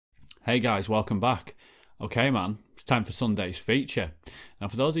Hey guys, welcome back. Okay man, it's time for Sunday's feature. Now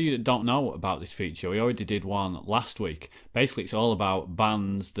for those of you that don't know about this feature, we already did one last week. Basically it's all about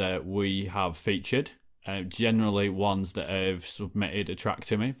bands that we have featured, generally ones that have submitted a track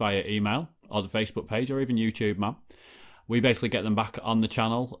to me via email or the Facebook page or even YouTube, man. We basically get them back on the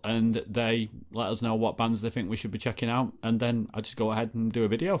channel and they let us know what bands they think we should be checking out, and then I just go ahead and do a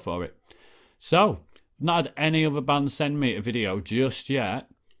video for it. So, not had any other bands send me a video just yet.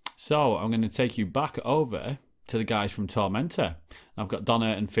 So I'm going to take you back over to the guys from Tormenta. I've got Donna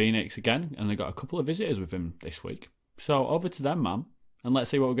and Phoenix again, and they've got a couple of visitors with them this week. So over to them, man, and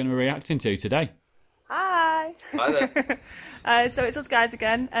let's see what we're going to be reacting to today. Hi! Hi there. So it's us guys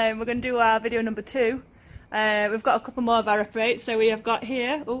again. We're going to do our video number 2. We've got a couple more of our rates. So we have got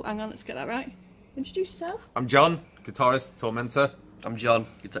here... Oh, hang on, let's get that right. Introduce yourself. I'm John, guitarist, Tormenta. I'm John.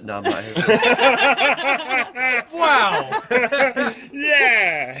 No, I'm not here. Wow!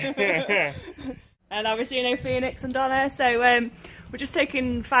 Yeah! And obviously, you know, Phoenix and Donna. So we're just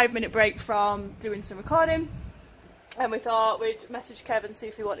taking a 5-minute break from doing some recording. And we thought we'd message Kev and see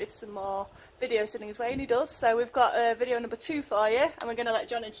if he wanted some more video sending his way, and he does. So we've got video number 2 for you, and we're going to let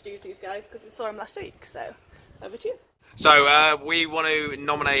John introduce these guys because we saw him last week. So over to you. So we want to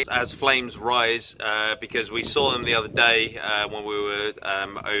nominate as Flames Rise because we saw them the other day when we were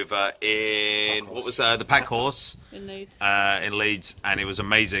over in the Pack Horse in Leeds. In Leeds, and it was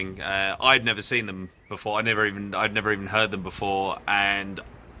amazing. I'd never seen them before. I'd never even heard them before, and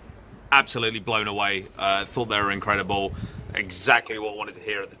absolutely blown away. Thought they were incredible. Exactly what I wanted to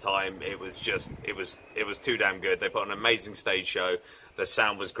hear at the time. It was too damn good. They put on an amazing stage show. The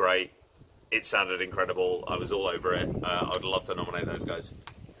sound was great. It sounded incredible. I was all over it. I would love to nominate those guys.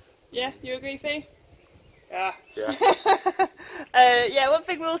 Yeah, you agree, Fee? Yeah. Yeah. Yeah, one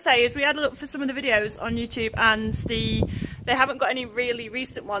thing we'll say is we had a look for some of the videos on YouTube, and they haven't got any really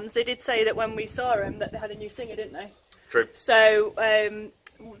recent ones. They did say that when we saw them that they had a new singer, didn't they? True. So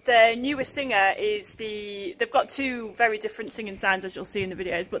their newest singer is they've got 2 very different singing sounds, as you'll see in the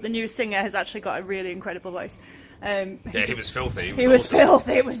videos, but the newest singer has actually got a really incredible voice. Yeah, he was filthy. He was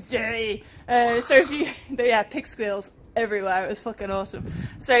filthy. It was dirty. So if you, pig squeals everywhere. It was fucking awesome.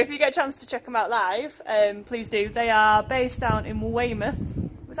 So if you get a chance to check them out live, please do. They are based down in Weymouth.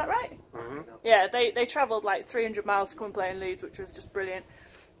 Was that right? Mm-hmm. Yeah, they travelled like 300 miles to come and play in Leeds, which was just brilliant.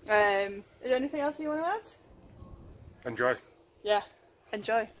 Is there anything else you want to add? Enjoy. Yeah,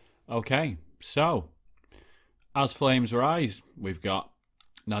 enjoy. Okay, so as Flames Rise, we've got...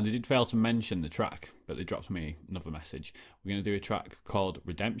 Now, they did fail to mention the track, but they dropped me another message. We're going to do a track called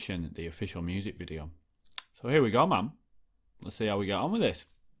Redemption, the official music video. So here we go, man. Let's see how we get on with this.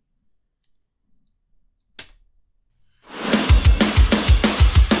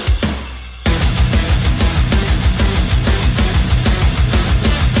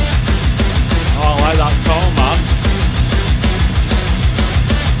 Oh, I like that tone, man.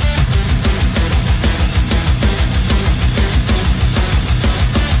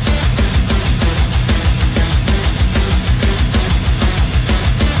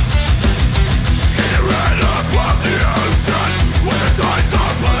 Tides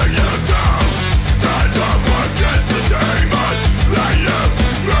of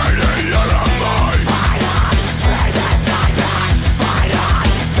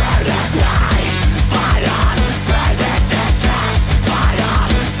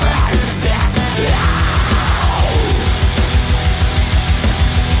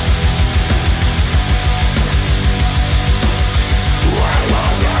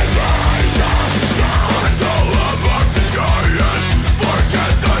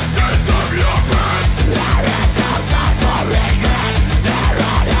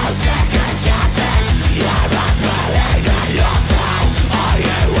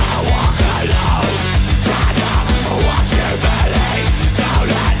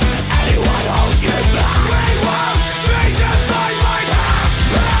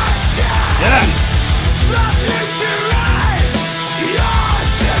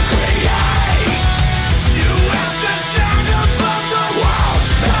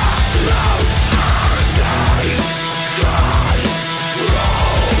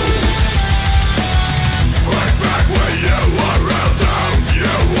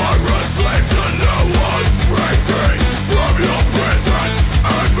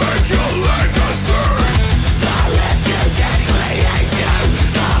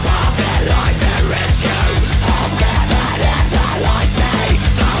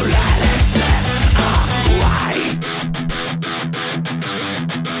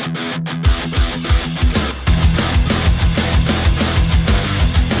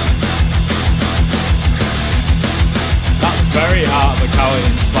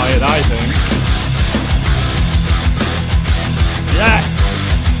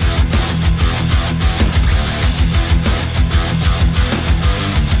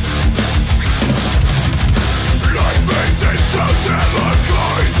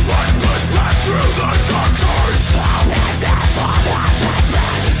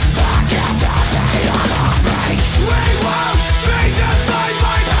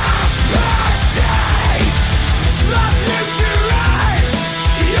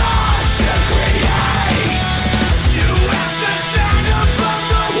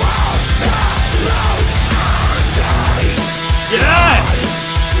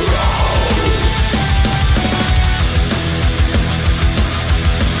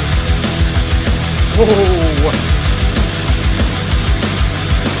Here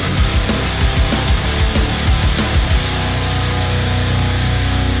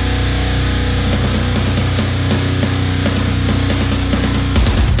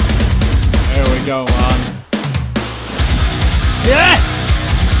we go, man. Yeah!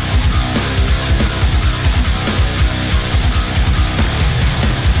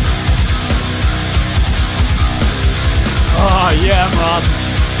 Oh, yeah, man.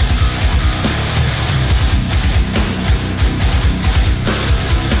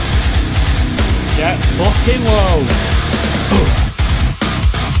 Get fucking low.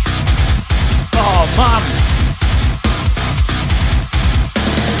 Oh, man.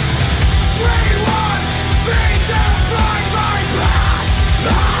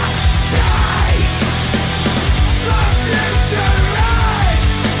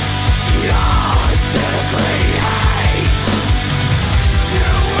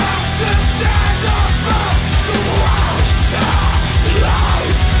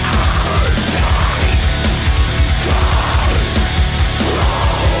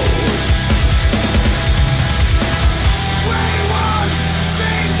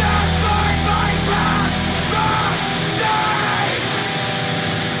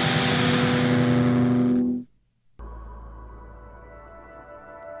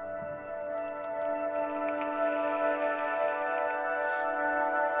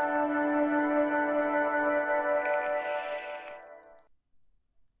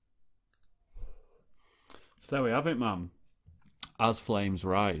 So there we have it, man. As Flames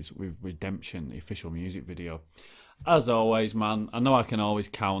Rise with Redemption, the official music video. As always, man, I know I can always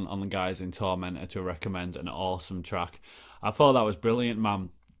count on the guys in Tormenta to recommend an awesome track. I thought that was brilliant, man.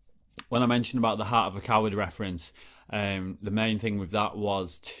 When I mentioned about the Heart of a Coward reference, the main thing with that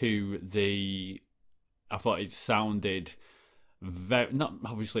was to the... I thought it sounded very... Not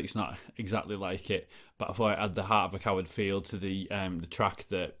obviously, it's not exactly like it, but I thought it had the Heart of a Coward feel to the track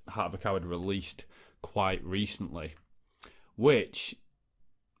that Heart of a Coward released quite recently, which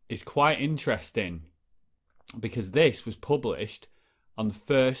is quite interesting because this was published on the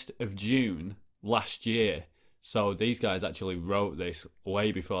 1st of June last year. So these guys actually wrote this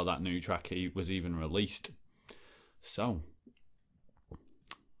way before that new track was even released. So,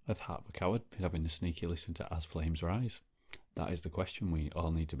 have Heart of a Coward been having a sneaky listen to As Flames Rise? That is the question we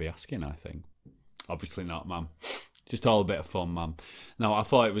all need to be asking, I think. Obviously not, man. Just all a bit of fun, man. Now, I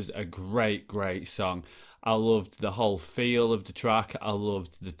thought it was a great, great song. I loved the whole feel of the track. I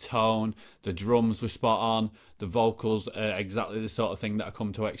loved the tone. The drums were spot on. The vocals are exactly the sort of thing that I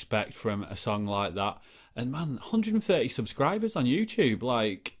come to expect from a song like that. And man, 130 subscribers on YouTube.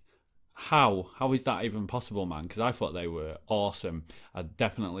 Like, how is that even possible, man? Because I thought they were awesome. I'd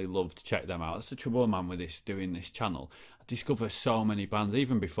definitely love to check them out. That's the trouble, man, with doing this channel. I discover so many bands.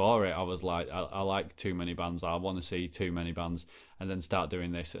 Even before it, I was like, I like too many bands. I want to see too many bands. And then start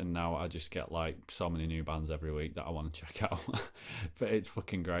doing this, and now I just get like so many new bands every week that I want to check out. But it's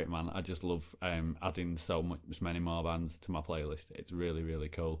fucking great, man. I just love adding so many more bands to my playlist. It's really, really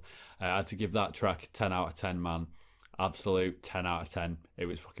cool. I had to give that track 10 out of 10, man. Absolute 10 out of 10. It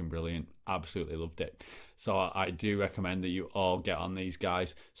was fucking brilliant. Absolutely loved it. So I do recommend that you all get on these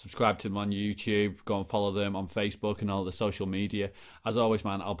guys. Subscribe to them on YouTube. Go and follow them on Facebook and all the social media. As always,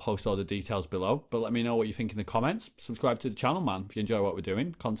 man, I'll post all the details below. But let me know what you think in the comments. Subscribe to the channel, man, if you enjoy what we're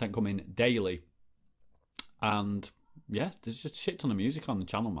doing. Content coming daily. And yeah, there's just a shit ton of music on the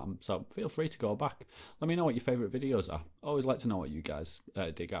channel, man. So feel free to go back. Let me know what your favourite videos are. Always like to know what you guys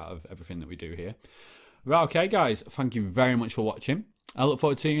dig out of everything that we do here. Right, okay, guys. Thank you very much for watching. I look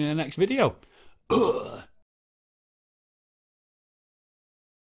forward to seeing you in the next video.